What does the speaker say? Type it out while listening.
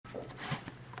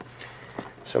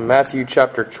So Matthew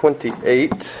chapter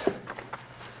 28.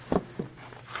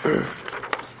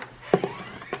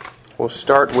 We'll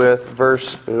start with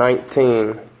verse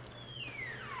 19.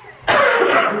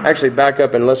 Actually, back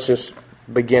up and let's just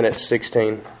begin at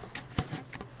 16.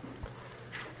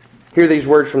 Hear these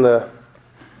words from the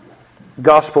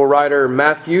Gospel writer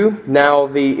Matthew. Now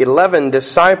the 11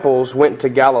 disciples went to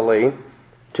Galilee,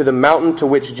 to the mountain to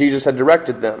which Jesus had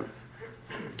directed them.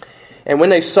 And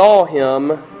when they saw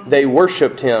him, they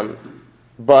worshipped him,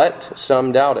 but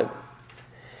some doubted.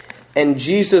 And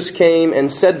Jesus came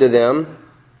and said to them,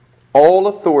 All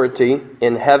authority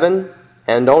in heaven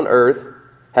and on earth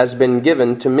has been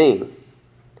given to me.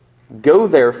 Go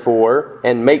therefore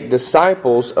and make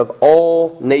disciples of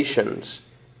all nations,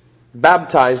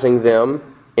 baptizing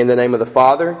them in the name of the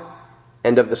Father,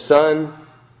 and of the Son,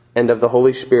 and of the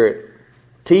Holy Spirit,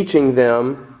 teaching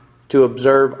them to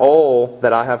observe all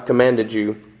that I have commanded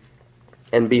you.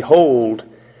 And behold,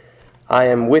 I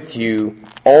am with you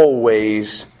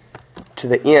always to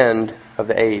the end of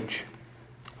the age.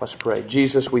 Let's pray.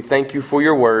 Jesus, we thank you for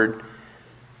your word.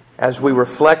 As we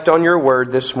reflect on your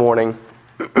word this morning,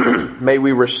 may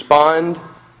we respond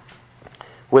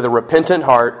with a repentant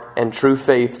heart and true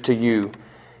faith to you.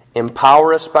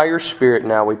 Empower us by your Spirit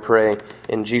now, we pray.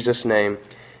 In Jesus' name,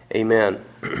 amen.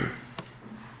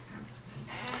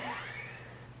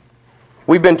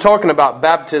 We've been talking about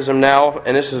baptism now,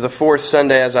 and this is the fourth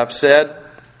Sunday, as I've said.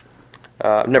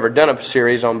 I've never done a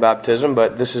series on baptism,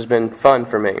 but this has been fun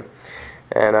for me.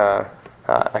 And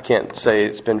I can't say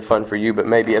it's been fun for you, but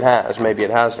maybe it has, maybe it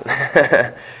hasn't.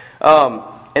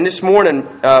 And this morning,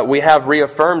 we have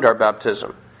reaffirmed our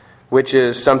baptism, which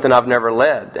is something I've never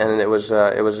led, and it was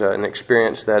an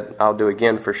experience that I'll do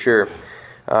again for sure.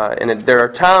 There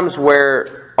are times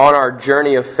where, on our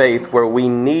journey of faith, where we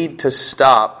need to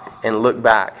stop and look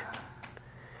back.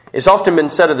 It's often been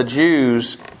said of the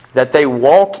Jews that they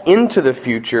walk into the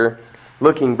future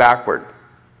looking backward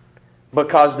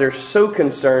because they're so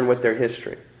concerned with their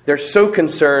history. They're so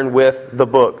concerned with the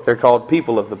book. They're called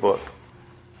people of the book.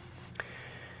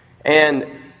 And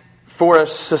for a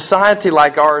society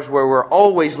like ours where we're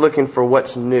always looking for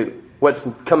what's new, what's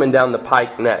coming down the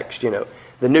pike next,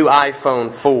 the new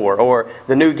iPhone 4 or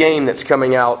the new game that's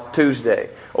coming out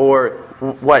Tuesday or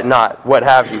whatnot, what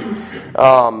have you.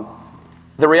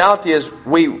 The reality is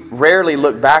we rarely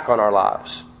look back on our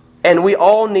lives. And we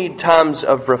all need times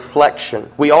of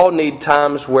reflection. We all need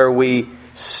times where we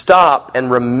stop and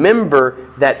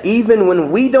remember that even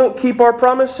when we don't keep our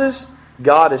promises,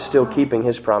 God is still keeping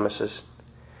His promises.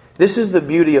 This is the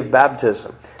beauty of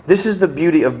baptism. This is the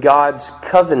beauty of God's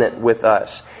covenant with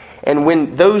us. And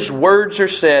when those words are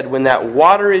said, when that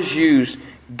water is used,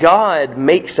 God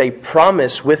makes a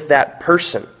promise with that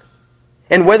person.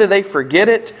 And whether they forget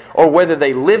it or whether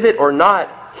they live it or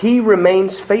not, He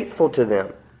remains faithful to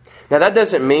them. Now that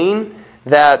doesn't mean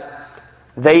that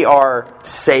they are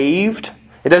saved.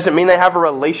 It doesn't mean they have a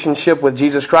relationship with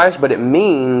Jesus Christ, but it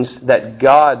means that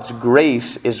God's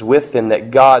grace is with them,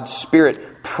 that God's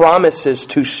Spirit promises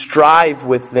to strive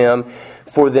with them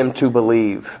for them to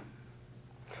believe.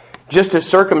 Just as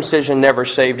circumcision never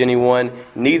saved anyone,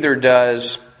 neither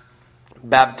does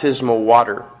baptismal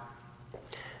water.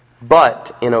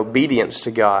 But in obedience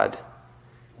to God,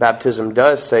 baptism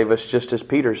does save us, just as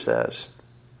Peter says.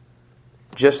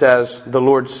 Just as the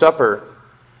Lord's Supper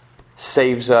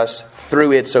saves us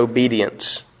through its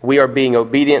obedience. We are being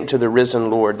obedient to the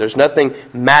risen Lord. There's nothing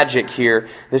magic here.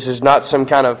 This is not some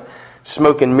kind of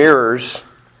smoke and mirrors,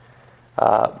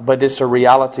 but it's a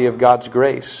reality of God's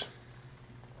grace.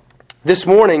 This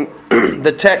morning,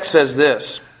 the text says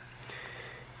this: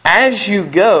 As you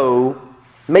go,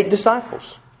 make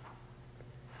disciples.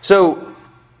 So,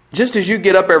 just as you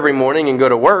get up every morning and go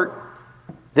to work,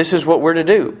 this is what we're to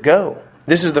do. Go.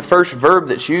 This is the first verb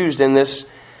that's used in this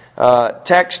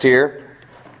text here.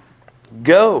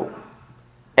 Go.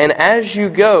 And as you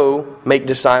go, make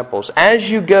disciples.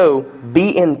 As you go,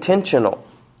 be intentional.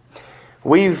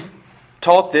 We've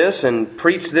taught this and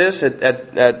preached this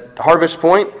at Harvest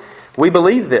Point. We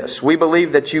believe this. We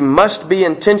believe that you must be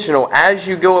intentional as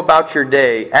you go about your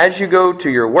day, as you go to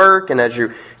your work and as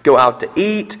you go out to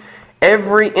eat.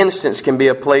 Every instance can be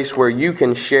a place where you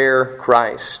can share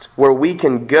Christ, where we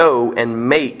can go and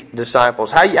make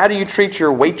disciples. How do you treat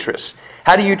your waitress?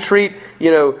 How do you treat,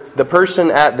 the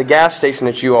person at the gas station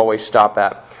that you always stop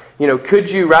at? Could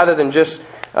you, rather than just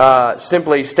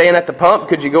simply staying at the pump,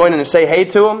 could you go in and say hey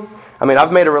to them? I mean,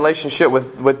 I've made a relationship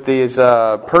with these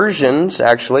Persians,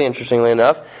 actually, interestingly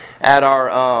enough, at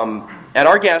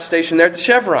our gas station there at the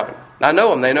Chevron. I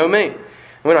know them; they know me.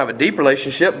 We don't have a deep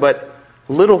relationship, but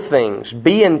little things.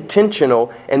 Be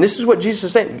intentional. And this is what Jesus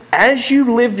is saying. As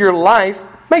you live your life,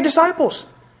 make disciples.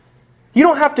 You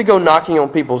don't have to go knocking on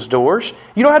people's doors.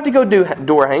 You don't have to go do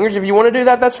door hangers. If you want to do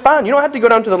that, that's fine. You don't have to go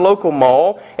down to the local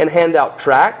mall and hand out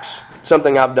tracts,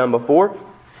 something I've done before.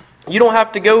 You don't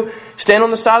have to go stand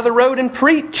on the side of the road and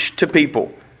preach to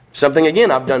people, something,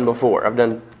 again, I've done before. I've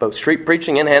done both street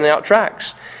preaching and handing out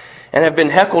tracts, and have been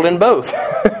heckled in both.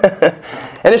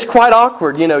 And it's quite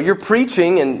awkward. You're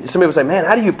preaching, and some people say, man,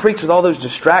 how do you preach with all those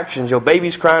distractions?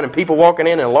 Babies crying and people walking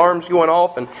in and alarms going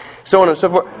off and so on and so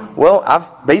forth. Well,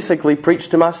 I've basically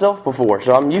preached to myself before,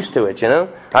 so I'm used to it,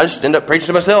 I just end up preaching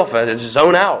to myself. I just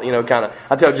zone out, kind of.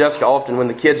 I tell Jessica often when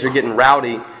the kids are getting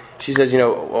rowdy, she says,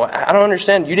 well, I don't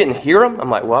understand. You didn't hear them? I'm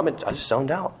like, well, I just zoned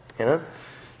out,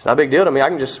 It's not a big deal to me. I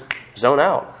can just zone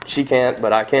out. She can't,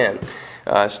 but I can.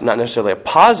 It's not necessarily a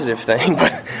positive thing,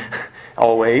 but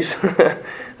always.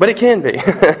 But it can be.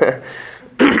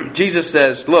 Jesus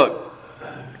says, look,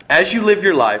 as you live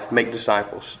your life, make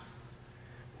disciples.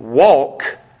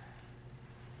 Walk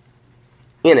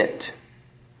in it.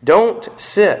 Don't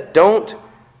sit. Don't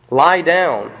lie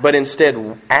down. But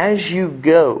instead, as you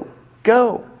go.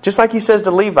 Just like he says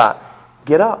to Levi,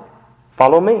 get up,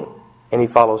 follow me. And he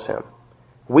follows him.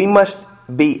 We must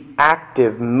be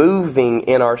active, moving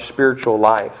in our spiritual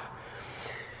life.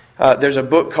 There's a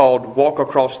book called Walk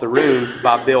Across the Room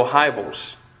by Bill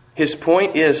Hybels. His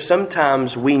point is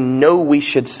sometimes we know we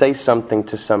should say something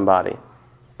to somebody,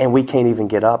 and we can't even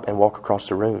get up and walk across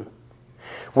the room.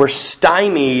 We're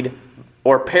stymied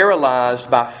or paralyzed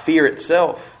by fear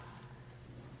itself.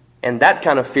 And that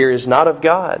kind of fear is not of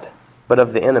God, but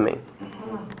of the enemy.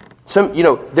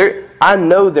 I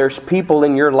know there's people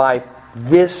in your life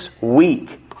this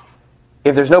week,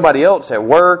 if there's nobody else at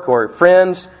work or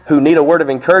friends who need a word of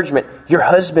encouragement, your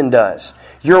husband does.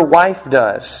 Your wife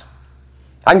does.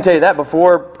 I can tell you that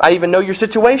before I even know your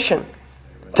situation.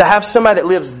 To have somebody that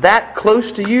lives that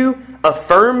close to you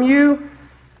affirm you,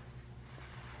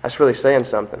 that's really saying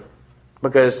something.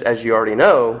 Because as you already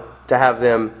know, to have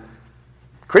them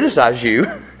criticize you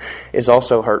is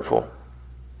also hurtful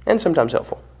and sometimes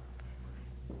helpful.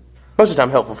 Most of the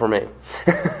time helpful for me.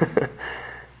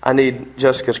 I need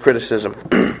Jessica's criticism.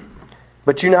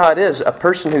 But you know how it is. A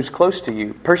person who's close to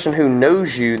you, a person who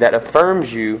knows you, that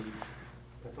affirms you.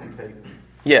 That's on tape.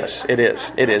 Yes, it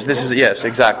is. It is. This is, yes,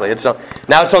 exactly.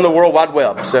 Now it's on the World Wide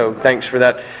Web, so thanks for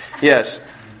that. Yes.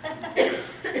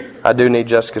 I do need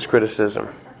Jessica's criticism.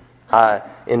 I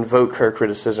invoke her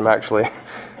criticism, actually.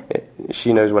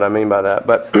 She knows what I mean by that.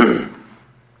 But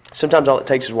sometimes all it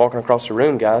takes is walking across the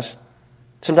room, guys.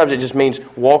 Sometimes it just means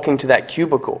walking to that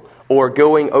cubicle, or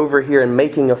going over here and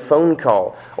making a phone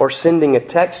call, or sending a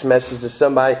text message to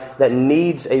somebody that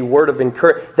needs a word of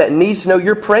encouragement, that needs to know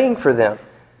you're praying for them.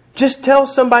 Just tell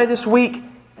somebody this week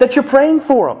that you're praying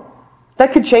for them.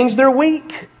 That could change their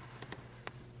week.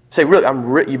 Say,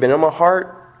 really, you've been on my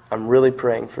heart. I'm really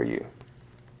praying for you.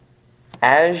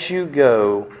 As you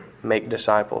go, make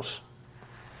disciples.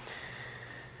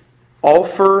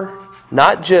 Offer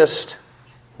not just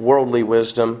worldly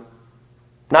wisdom,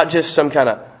 not just some kind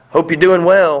of hope you're doing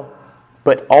well,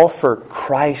 but offer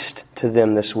Christ to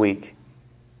them this week.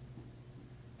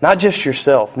 Not just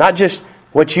yourself, not just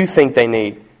what you think they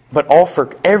need, but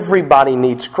offer, everybody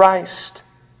needs Christ.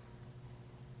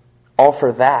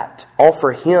 Offer that.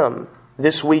 Offer Him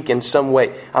this week in some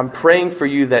way. I'm praying for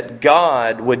you that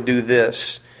God would do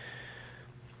this.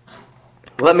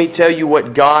 Let me tell you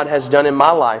what God has done in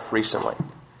my life recently.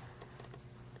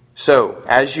 So,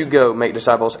 as you go, make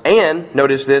disciples. And,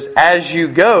 notice this, as you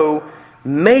go,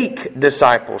 make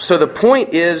disciples. So the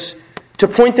point is to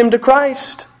point them to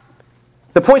Christ.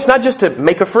 The point's not just to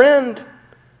make a friend.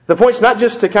 The point's not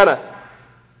just to kind of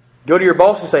go to your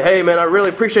boss and say, hey man, I really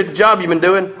appreciate the job you've been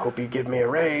doing. Hope you give me a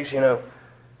raise,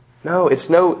 No, it's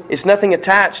nothing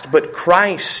attached but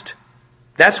Christ.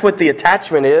 That's what the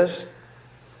attachment is.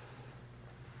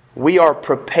 We are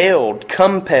propelled,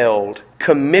 compelled,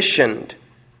 commissioned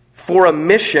for a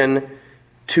mission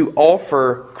to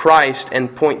offer Christ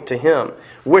and point to Him.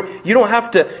 You don't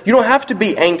have to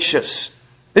be anxious.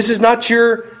 This is not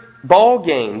your ball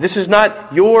game. This is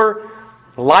not your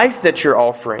life that you're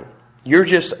offering. You're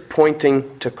just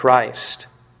pointing to Christ.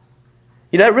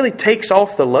 That really takes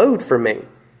off the load for me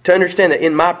to understand that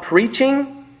in my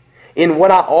preaching, in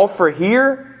what I offer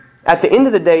here, at the end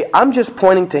of the day, I'm just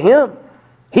pointing to Him.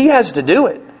 He has to do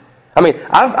it. I mean,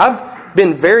 I've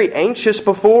been very anxious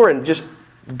before and just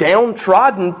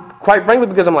downtrodden, quite frankly,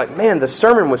 because I'm like, man, the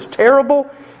sermon was terrible.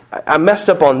 I messed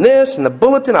up on this, and the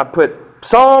bulletin I put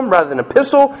psalm rather than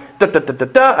epistle.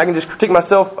 I can just critique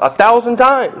myself 1,000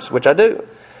 times, which I do.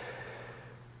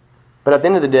 But at the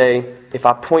end of the day, if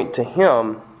I point to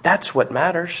Him, that's what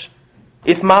matters.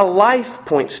 If my life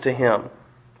points to Him,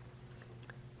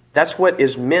 that's what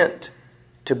is meant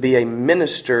to be a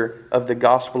minister of the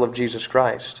gospel of Jesus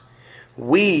Christ.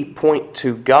 We point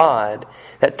to God.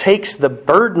 That takes the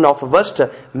burden off of us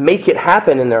to make it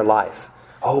happen in their life.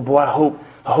 Oh boy,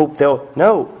 I hope they'll...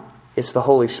 No, it's the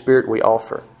Holy Spirit we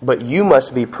offer. But you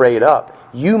must be prayed up.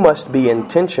 You must be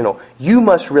intentional. You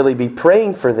must really be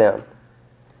praying for them.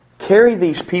 Carry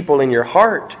these people in your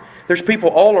heart. There's people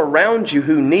all around you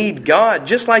who need God,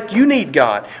 just like you need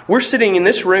God. We're sitting in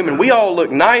this room and we all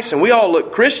look nice and we all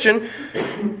look Christian.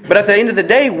 But at the end of the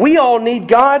day, we all need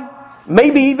God,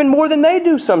 maybe even more than they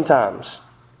do sometimes.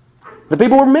 The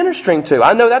people we're ministering to.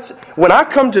 I know that's... When I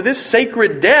come to this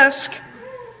sacred desk,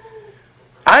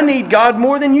 I need God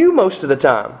more than you most of the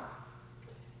time.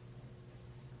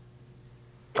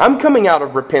 I'm coming out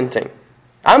of repenting.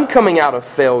 I'm coming out of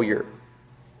failure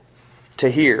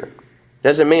to hear.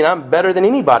 Doesn't mean I'm better than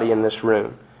anybody in this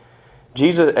room.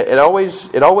 Jesus, it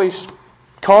always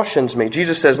cautions me.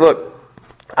 Jesus says, look,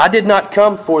 I did not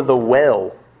come for the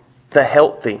well, the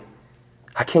healthy.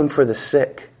 I came for the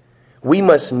sick. We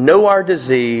must know our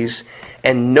disease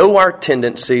and know our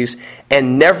tendencies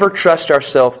and never trust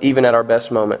ourselves even at our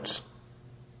best moments.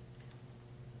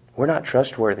 We're not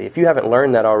trustworthy. If you haven't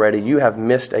learned that already, you have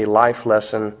missed a life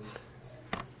lesson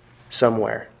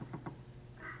somewhere.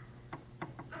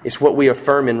 It's what we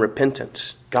affirm in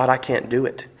repentance. God, I can't do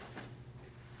it.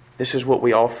 This is what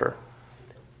we offer.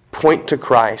 Point to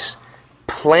Christ.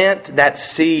 Plant that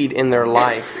seed in their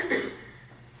life.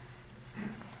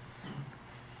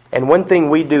 And one thing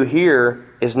we do here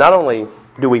is not only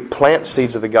do we plant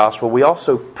seeds of the gospel, we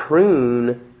also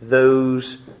prune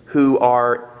those who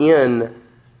are in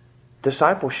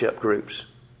discipleship groups.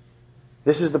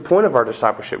 This is the point of our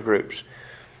discipleship groups.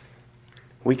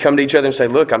 We come to each other and say,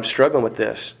 look, I'm struggling with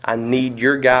this. I need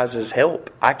your guys' help.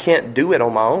 I can't do it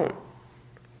on my own.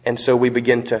 And so we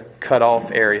begin to cut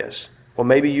off areas. Well,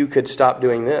 maybe you could stop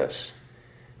doing this.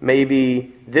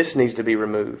 Maybe this needs to be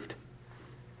removed.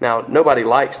 Now, nobody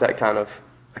likes that kind of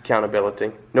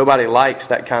accountability. Nobody likes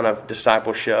that kind of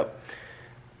discipleship.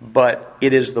 But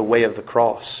it is the way of the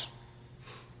cross.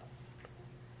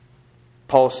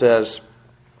 Paul says,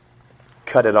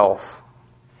 cut it off.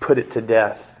 Put it to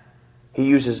death. He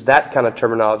uses that kind of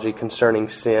terminology concerning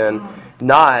sin.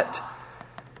 Not,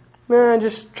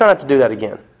 just try not to do that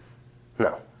again.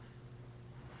 No.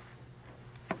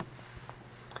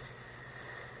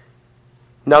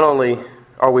 Not only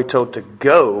are we told to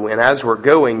go, and as we're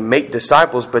going, make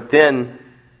disciples, but then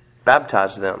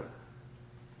baptize them.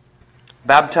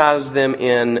 Baptize them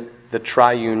in the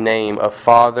triune name of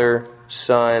Father,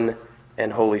 Son,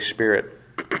 and Holy Spirit.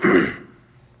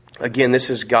 Again, this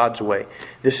is God's way.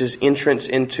 This is entrance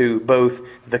into both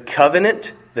the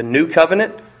covenant, the new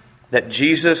covenant, that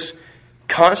Jesus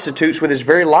constitutes with His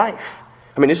very life.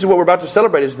 I mean, this is what we're about to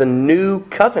celebrate, is the new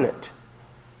covenant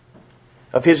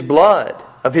of His blood,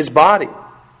 of His body.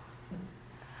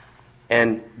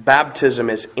 And baptism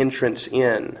is entrance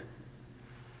in.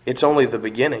 It's only the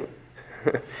beginning.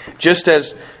 Just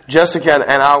as Jessica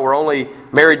and I were only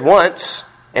married once,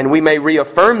 and we may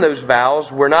reaffirm those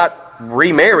vows, we're not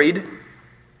remarried.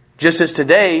 Just as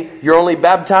today, you're only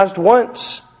baptized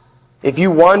once. If you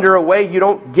wander away, you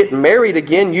don't get married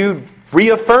again. You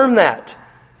reaffirm that.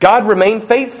 God remained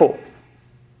faithful.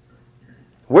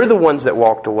 We're the ones that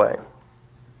walked away.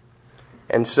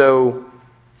 And so,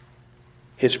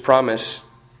 His promise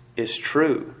is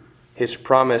true. His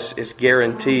promise is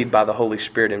guaranteed by the Holy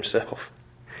Spirit Himself.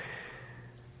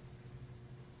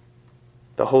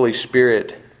 The Holy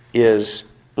Spirit is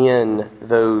in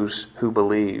those who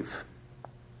believe.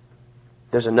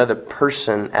 There's another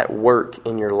person at work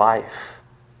in your life.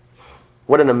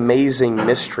 What an amazing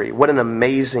mystery. What an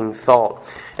amazing thought.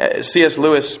 C.S.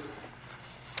 Lewis,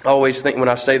 I always think when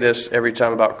I say this every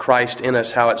time about Christ in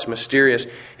us, how it's mysterious.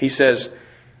 He says,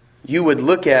 you would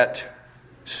look at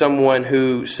someone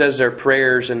who says their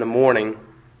prayers in the morning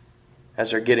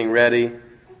as they're getting ready,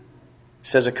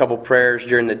 says a couple prayers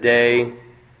during the day,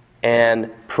 and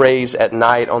prays at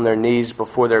night on their knees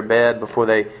before their bed, before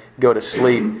they go to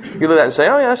sleep. You look at that and say,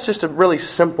 oh yeah, that's just a really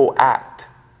simple act.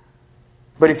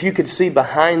 But if you could see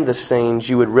behind the scenes,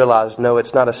 you would realize, no,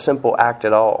 it's not a simple act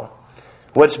at all.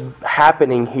 What's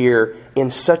happening here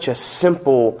in such a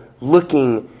simple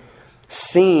looking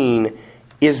scene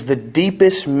is the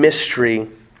deepest mystery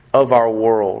of our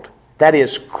world. That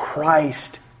is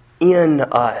Christ in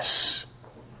us.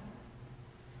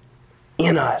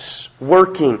 In us,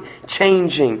 working,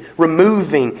 changing,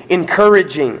 removing,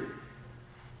 encouraging.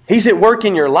 He's at work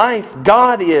in your life.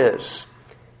 God is.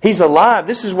 He's alive.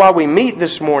 This is why we meet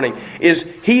this morning.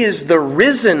 He is the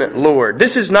risen Lord.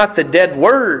 This is not the dead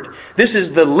Word. This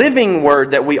is the living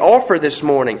Word that we offer this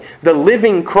morning. The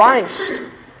living Christ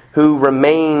who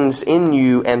remains in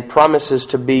you and promises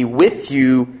to be with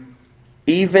you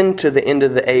even to the end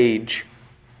of the age,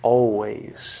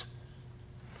 always.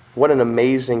 What an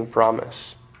amazing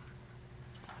promise.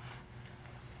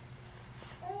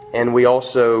 And we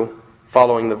also,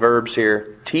 following the verbs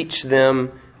here, teach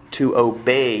them to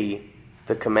obey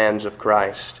the commands of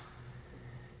Christ.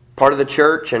 Part of the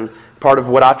church and part of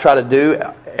what I try to do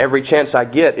every chance I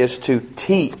get is to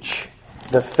teach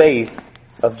the faith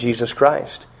of Jesus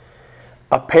Christ.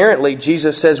 Apparently,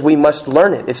 Jesus says we must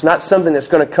learn it. It's not something that's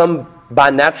going to come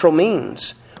by natural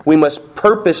means. We must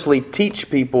purposely teach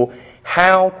people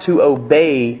how to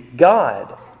obey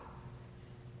God.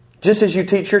 Just as you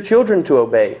teach your children to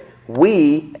obey,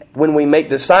 we, when we make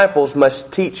disciples,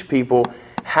 must teach people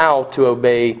how to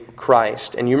obey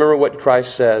Christ. And you remember what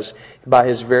Christ says by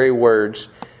His very words,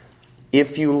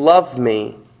 "If you love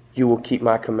me, you will keep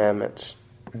my commandments."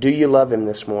 Do you love Him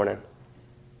this morning?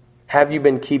 Have you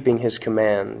been keeping His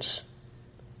commands?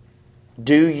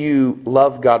 Do you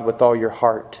love God with all your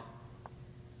heart,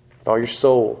 with all your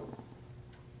soul,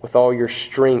 with all your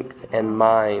strength and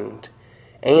mind?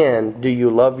 And do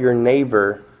you love your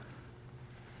neighbor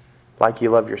like you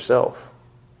love yourself?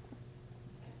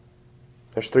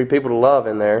 There's 3 people to love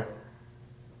in there: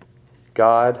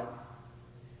 God,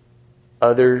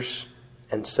 others,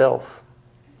 and self.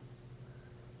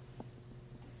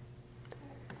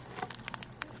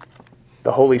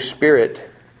 The Holy Spirit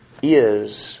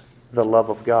is the love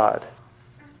of God.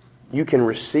 You can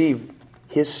receive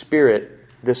His Spirit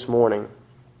this morning.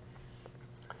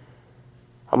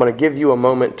 I'm going to give you a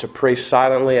moment to pray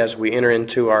silently as we enter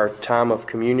into our time of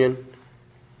communion.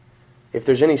 If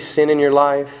there's any sin in your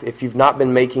life, if you've not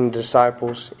been making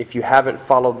disciples, if you haven't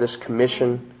followed this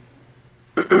commission,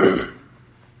 if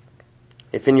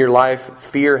in your life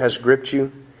fear has gripped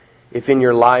you, if in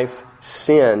your life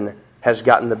sin has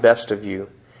gotten the best of you,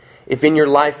 if in your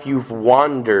life you've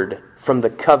wandered from the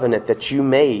covenant that you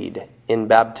made in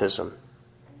baptism,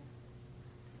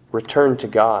 return to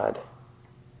God.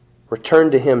 Return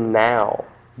to Him now.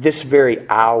 This very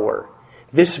hour,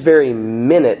 this very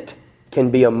minute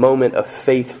can be a moment of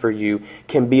faith for you,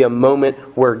 can be a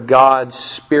moment where God's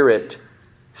Spirit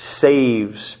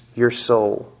saves your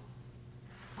soul.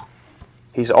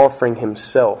 He's offering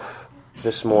Himself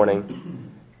this morning.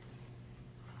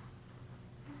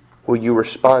 Will you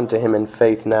respond to Him in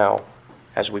faith now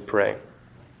as we pray?